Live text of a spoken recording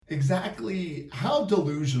exactly how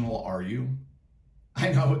delusional are you?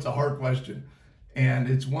 I know it's a hard question, and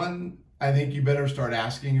it's one I think you better start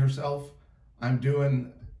asking yourself. I'm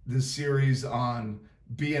doing this series on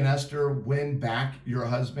Be an Esther, win back your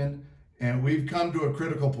husband, and we've come to a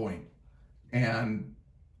critical point. And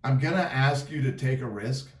I'm gonna ask you to take a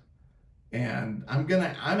risk, and I'm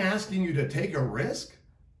asking you to take a risk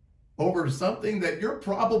over something that you're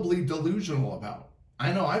probably delusional about.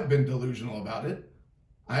 I know I've been delusional about it.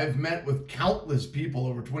 I've met with countless people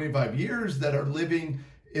over 25 years that are living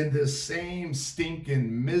in this same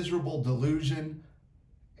stinking miserable delusion,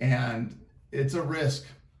 and it's a risk.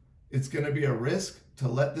 It's going to be a risk to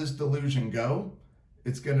let this delusion go.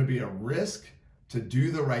 It's going to be a risk to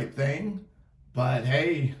do the right thing. But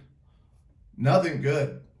hey, nothing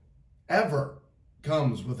good ever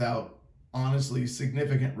comes without honestly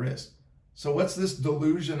significant risk. So what's this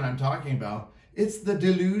delusion I'm talking about? It's the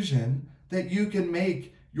delusion that you can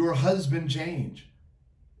make your husband change.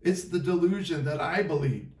 It's the delusion that I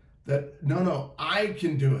believe that, no, I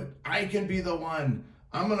can do it. I can be the one.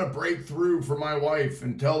 I'm going to break through for my wife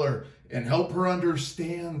and tell her and help her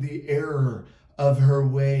understand the error of her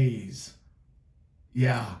ways.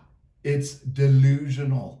 Yeah, it's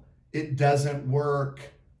delusional. It doesn't work.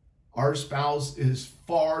 Our spouse is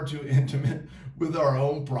far too intimate with our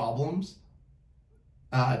own problems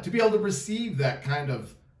to be able to receive that kind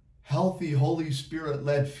of healthy, Holy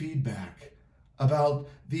Spirit-led feedback about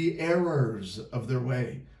the errors of their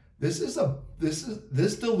way. This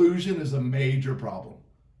delusion is a major problem.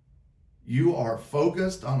 You are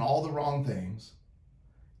focused on all the wrong things.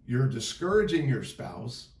 You're discouraging your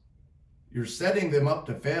spouse. You're setting them up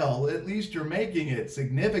to fail. At least you're making it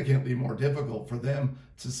significantly more difficult for them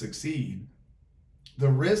to succeed. The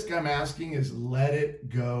risk I'm asking is let it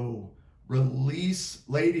go. Release,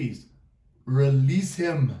 ladies, release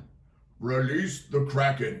him. Release the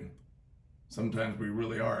Kraken. Sometimes we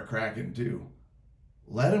really are a Kraken too.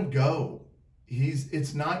 Let him go.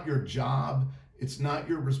 It's not your job. It's not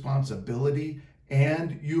your responsibility.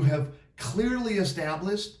 And you have clearly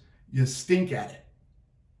established you stink at it.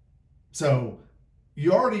 So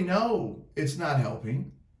you already know it's not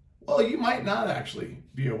helping. Well, you might not actually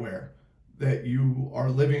be aware that you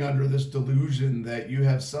are living under this delusion that you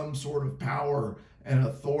have some sort of power and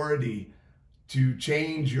authority to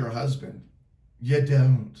change your husband. You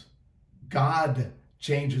don't. God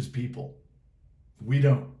changes people. We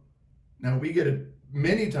don't. Now we get it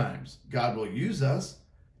many times. God will use us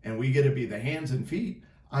and we get to be the hands and feet.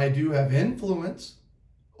 I do have influence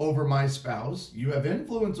over my spouse. You have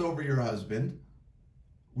influence over your husband.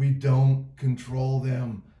 We don't control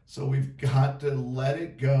them. So we've got to let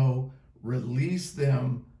it go, release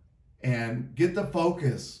them, and get the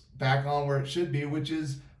focus back on where it should be, which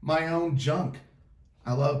is my own junk.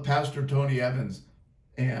 I love Pastor Tony Evans,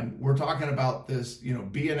 and we're talking about this,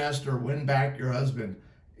 be an Esther, win back your husband.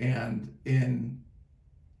 And in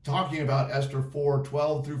talking about Esther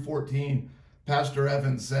 4:12 through 14, Pastor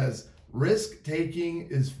Evans says, risk-taking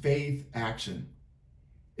is faith action.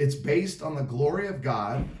 It's based on the glory of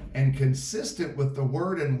God and consistent with the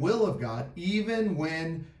word and will of God, even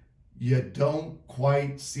when you don't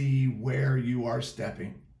quite see where you are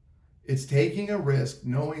stepping. It's taking a risk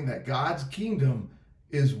knowing that God's kingdom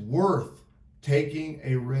is worth taking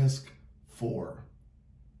a risk for,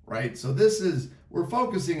 right? So we're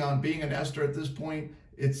focusing on being an Esther at this point.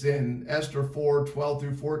 It's in Esther 4:12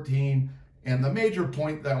 through 14. And the major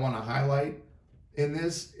point that I want to highlight in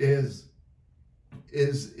this is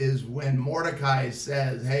when Mordecai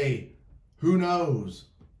says, hey, who knows?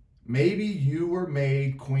 Maybe you were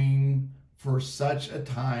made queen for such a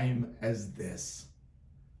time as this.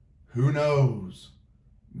 Who knows?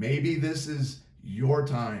 Maybe this is your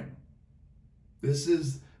time. This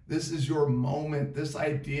is your moment. This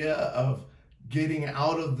idea of getting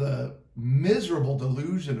out of the miserable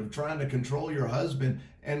delusion of trying to control your husband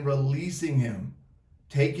and releasing him,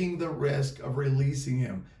 taking the risk of releasing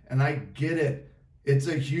him. And I get it. It's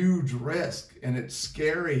a huge risk and it's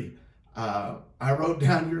scary. I wrote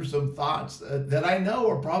down here some thoughts that I know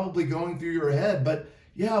are probably going through your head, but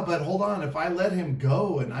hold on. If I let him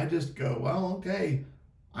go and I just go, well, okay,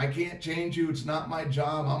 I can't change you. It's not my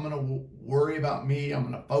job. I'm going to worry about me. I'm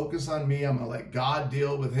going to focus on me. I'm going to let God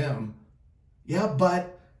deal with him. Yeah,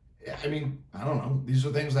 but I don't know. These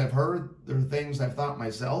are things I've heard. They're things I've thought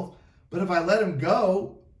myself. But if I let him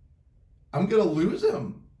go, I'm going to lose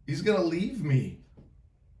him. He's going to leave me.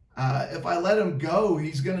 If I let him go,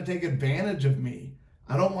 he's going to take advantage of me.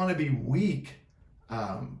 I don't want to be weak.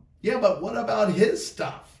 But what about his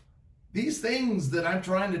stuff? These things that I'm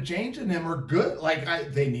trying to change in him are good.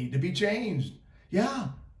 They need to be changed. Yeah.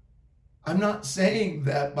 I'm not saying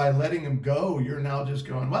that by letting him go, you're now just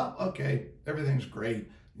going, well, okay, everything's great.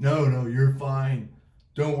 No, you're fine.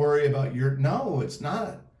 Don't worry about no, it's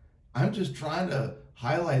not. I'm just trying to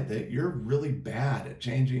highlight that you're really bad at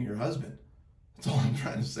changing your husband. That's all I'm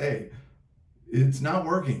trying to say. It's not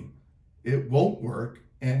working. It won't work.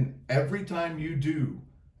 And every time you do,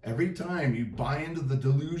 every time you buy into the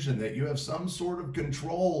delusion that you have some sort of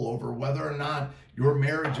control over whether or not your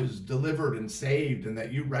marriage is delivered and saved and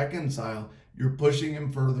that you reconcile, you're pushing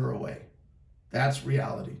him further away. That's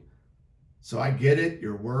reality. So I get it.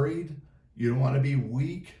 You're worried. You don't want to be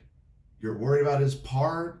weak. You're worried about his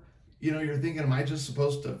part. You're thinking, am I just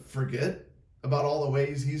supposed to forget about all the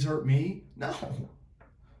ways he's hurt me?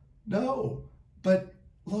 No. But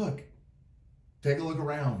look, take a look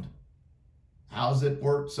around. How's it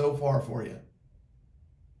worked so far for you?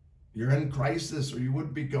 You're in crisis, or you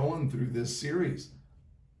wouldn't be going through this series.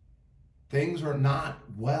 Things are not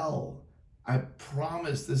well. I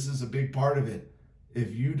promise this is a big part of it.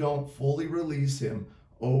 If you don't fully release him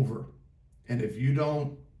over, and if you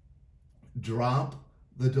don't drop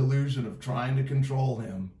the delusion of trying to control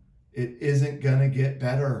him, it isn't gonna get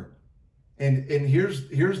better. And here's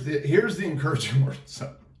the encouraging word.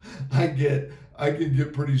 So I can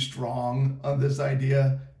get pretty strong on this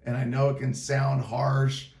idea, and I know it can sound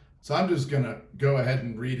harsh. So I'm just gonna go ahead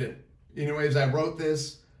and read it. Anyways, I wrote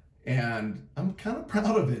this and I'm kind of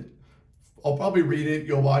proud of it. I'll probably read it,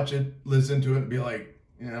 you'll watch it, listen to it, and be like,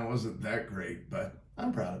 it wasn't that great, but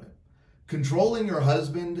I'm proud of it. Controlling your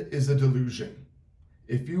husband is a delusion.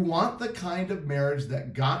 If you want the kind of marriage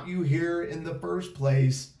that got you here in the first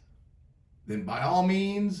place, then by all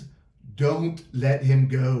means, don't let him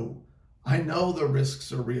go. I know the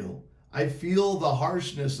risks are real. I feel the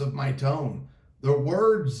harshness of my tone. The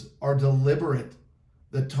words are deliberate.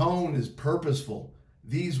 The tone is purposeful.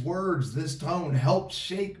 These words, this tone helped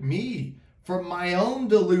shake me from my own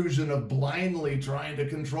delusion of blindly trying to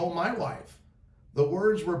control my wife. The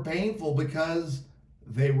words were painful because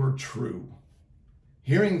they were true.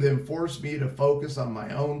 Hearing them forced me to focus on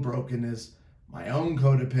my own brokenness, my own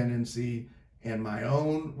codependency, and my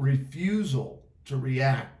own refusal to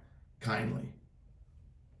react kindly.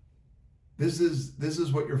 This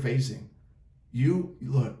is what you're facing. You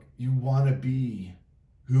want to be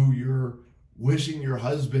who you're wishing your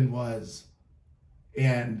husband was.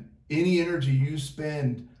 And any energy you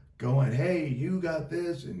spend going, hey, you got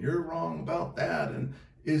this and you're wrong about that, and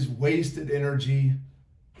is wasted energy.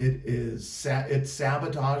 It's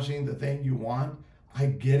sabotaging the thing you want. I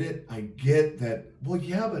get it. I get that. Well,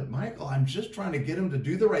 yeah, but Michael, I'm just trying to get him to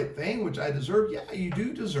do the right thing, which I deserve. Yeah, you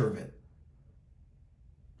do deserve it.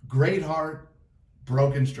 Great heart,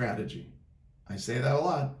 broken strategy. I say that a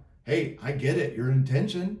lot. Hey, I get it. Your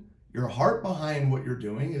intention, your heart behind what you're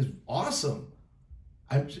doing is awesome.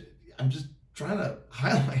 I'm just trying to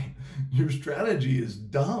highlight your strategy is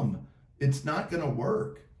dumb. It's not going to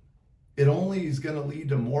work. It only is going to lead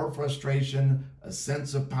to more frustration, a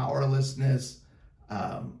sense of powerlessness.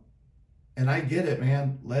 And I get it,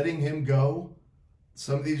 man. Letting him go,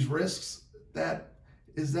 some of these risks that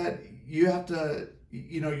you have to,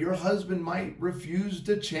 your husband might refuse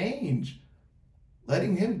to change.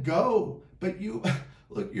 Letting him go. But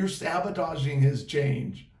you're sabotaging his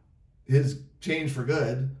change for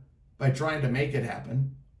good by trying to make it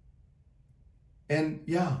happen. And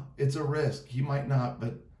yeah, it's a risk. He might not,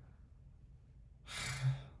 but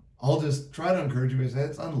I'll just try to encourage you and say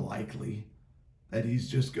it's unlikely that he's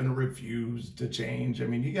just going to refuse to change. I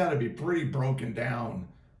mean, you got to be pretty broken down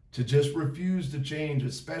to just refuse to change,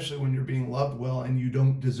 especially when you're being loved well and you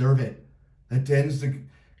don't deserve it. That tends to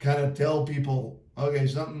kind of tell people, okay,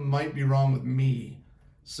 something might be wrong with me.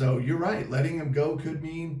 So you're right. Letting him go could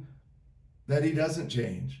mean that he doesn't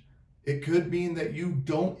change. It could mean that you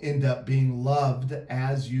don't end up being loved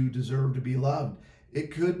as you deserve to be loved.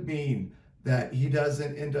 It could mean that he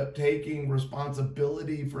doesn't end up taking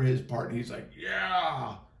responsibility for his part. And he's like,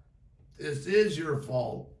 yeah, this is your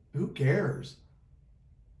fault. Who cares?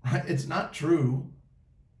 Right? It's not true.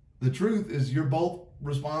 The truth is you're both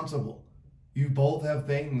responsible. You both have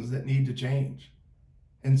things that need to change.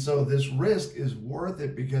 And so this risk is worth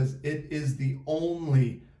it because it is the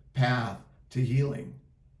only path to healing.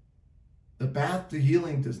 The path to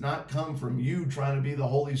healing does not come from you trying to be the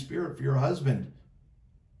Holy Spirit for your husband.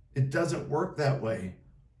 It doesn't work that way.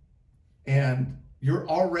 And you're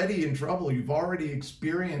already in trouble. You've already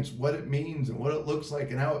experienced what it means and what it looks like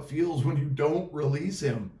and how it feels when you don't release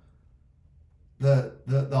him.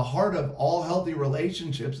 The heart of all healthy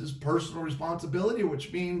relationships is personal responsibility,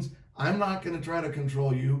 which means I'm not going to try to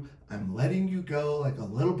control you. I'm letting you go like a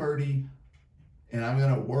little birdie, and I'm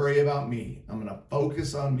going to worry about me. I'm going to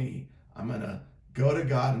focus on me. I'm going to go to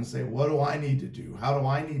God and say, what do I need to do? How do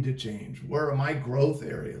I need to change? Where are my growth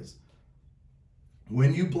areas?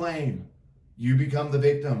 When you blame, you become the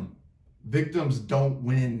victim. Victims don't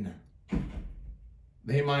win.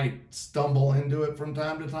 They might stumble into it from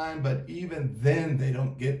time to time, but even then they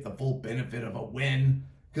don't get the full benefit of a win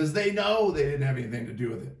because they know they didn't have anything to do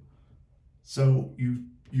with it. So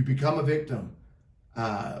you become a victim.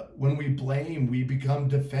 When we blame, we become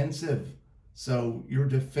defensive. So your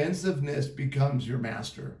defensiveness becomes your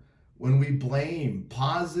master. When we blame,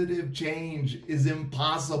 positive change is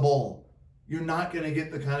impossible. You're not going to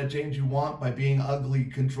get the kind of change you want by being ugly,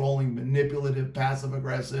 controlling, manipulative,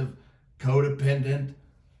 passive-aggressive, codependent.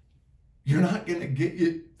 You're not going to get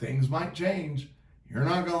it. Things might change. You're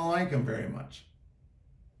not going to like them very much.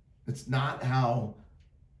 It's not how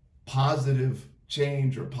positive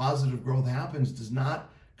change or positive growth happens. Does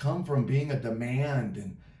not come from being a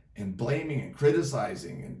demand and blaming and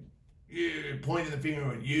criticizing and pointing the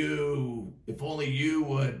finger at you. If only you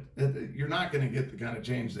would. You're not going to get the kind of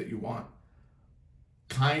change that you want.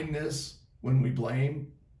 Kindness when we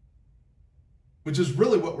blame, which is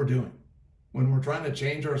really what we're doing. When we're trying to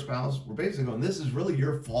change our spouse, we're basically going, this is really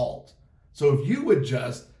your fault. So if you would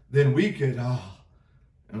just, then we could,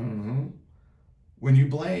 When you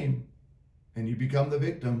blame and you become the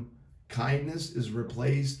victim, kindness is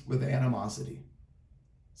replaced with animosity.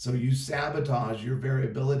 So you sabotage your very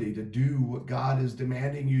ability to do what God is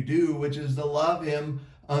demanding you do, which is to love him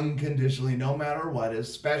unconditionally, no matter what,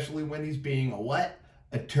 especially when he's being a what?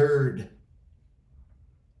 A turd.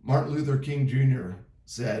 Martin Luther King Jr.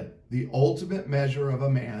 said, the ultimate measure of a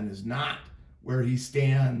man is not where he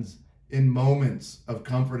stands in moments of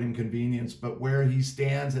comfort and convenience, but where he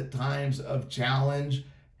stands at times of challenge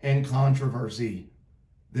and controversy.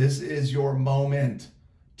 This is your moment.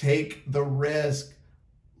 Take the risk.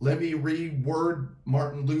 Let me reword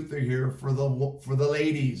Martin Luther here for the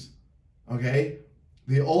ladies. Okay?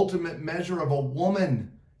 The ultimate measure of a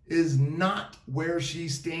woman is not where she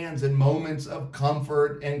stands in moments of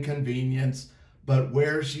comfort and convenience, but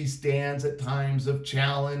where she stands at times of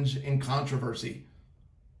challenge and controversy.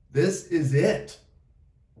 This is it.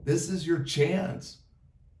 This is your chance.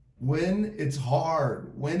 When it's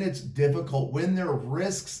hard, when it's difficult, when there are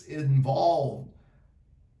risks involved,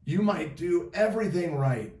 you might do everything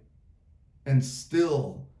right, and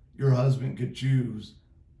still your husband could choose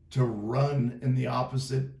to run in the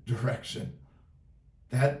opposite direction.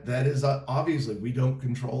 That is obviously, we don't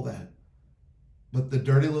control that. But the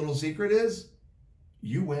dirty little secret is,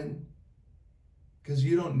 you win. Because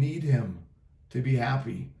you don't need him to be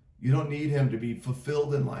happy. You don't need him to be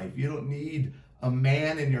fulfilled in life. You don't need a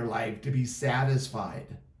man in your life to be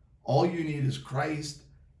satisfied. All you need is Christ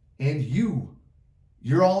and you.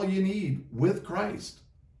 You're all you need with Christ.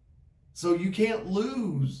 So you can't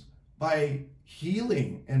lose by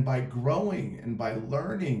healing and by growing and by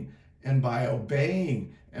learning and by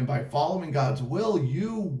obeying and by following God's will.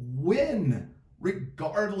 You win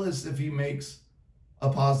regardless if he makes a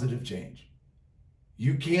positive change.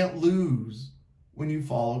 You can't lose when you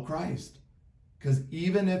follow Christ, because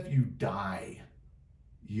even if you die,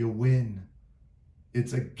 you win.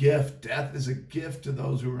 It's a gift. Death is a gift to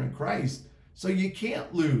those who are in Christ. So you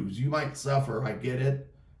can't lose. You might suffer. I get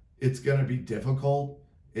it. It's going to be difficult.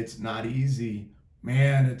 It's not easy.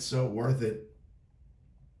 Man, it's so worth it.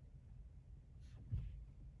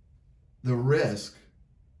 The risk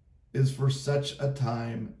is for such a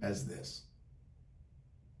time as this.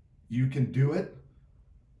 You can do it.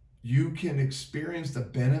 You can experience the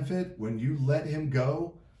benefit when you let him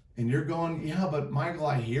go and you're going, yeah, but Michael,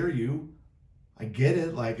 I hear you. I get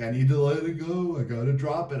it. Like, I need to let it go. I got to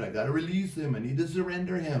drop it. I got to release him. I need to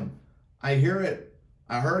surrender him. I hear it.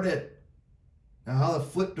 I heard it. Now, how the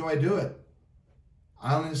flip do I do it?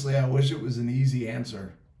 Honestly, I wish it was an easy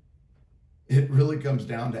answer. It really comes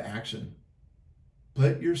down to action.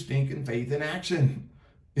 Put your stinking faith in action.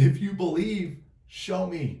 If you believe, show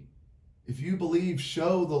me. If you believe,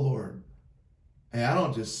 show the Lord. And I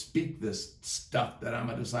don't just speak this stuff that I'm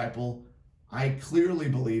a disciple. I clearly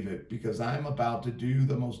believe it because I'm about to do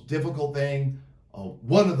the most difficult thing,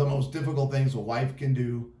 one of the most difficult things a wife can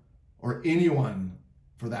do, or anyone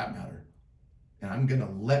for that matter. And I'm going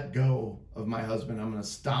to let go of my husband. I'm going to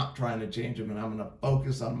stop trying to change him, and I'm going to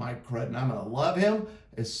focus on my credit, and I'm going to love him,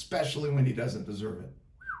 especially when he doesn't deserve it.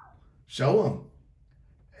 Show him.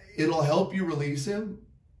 It'll help you release him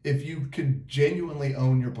if you can genuinely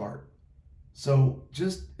own your part. So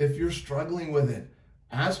just if you're struggling with it,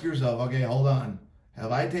 ask yourself, okay, hold on.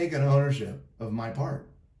 Have I taken ownership of my part?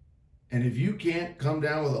 And if you can't come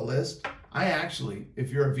down with a list,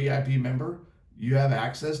 if you're a VIP member, you have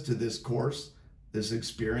access to this course this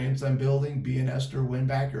experience I'm building, be an Esther, win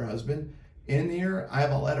back your husband. In here, I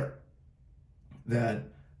have a letter that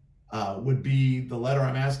would be the letter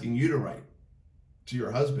I'm asking you to write to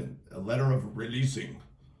your husband, a letter of releasing.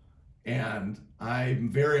 And I'm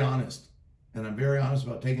very honest. And I'm very honest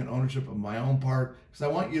about taking ownership of my own part, because I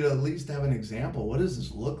want you to at least have an example. What does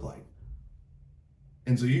this look like?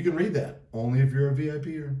 And so you can read that only if you're a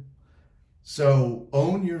VIPer. So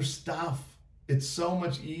own your stuff. It's so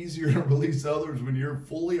much easier to release others when you're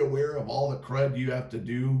fully aware of all the crud you have to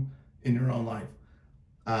do in your own life.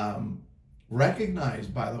 Recognize,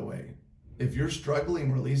 by the way, if you're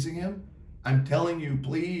struggling releasing him, I'm telling you,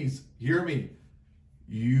 please hear me.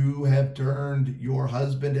 You have turned your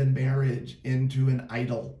husband and marriage into an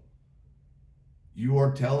idol. You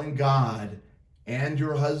are telling God and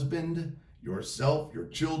your husband, yourself, your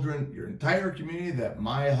children, your entire community that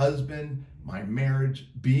my husband, my marriage,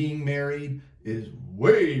 being married is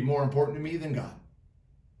way more important to me than God.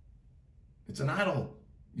 It's an idol.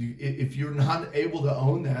 If you're not able to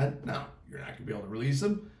own that, now you're not going to be able to release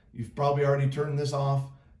them. You've probably already turned this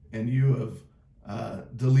off, and you have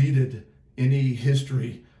deleted any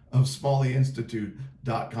history of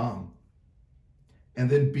SmalleyInstitute.com. And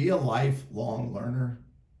then be a lifelong learner.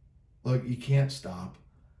 Look, you can't stop.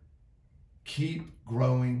 Keep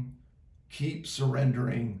growing, keep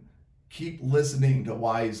surrendering, keep listening to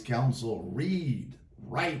wise counsel, read,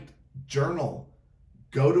 write, journal,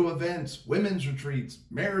 go to events, women's retreats,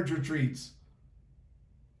 marriage retreats,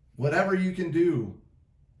 whatever you can do,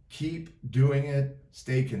 keep doing it,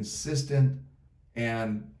 stay consistent,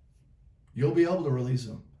 and you'll be able to release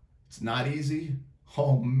them. It's not easy.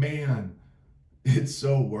 Oh man, it's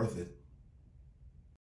so worth it.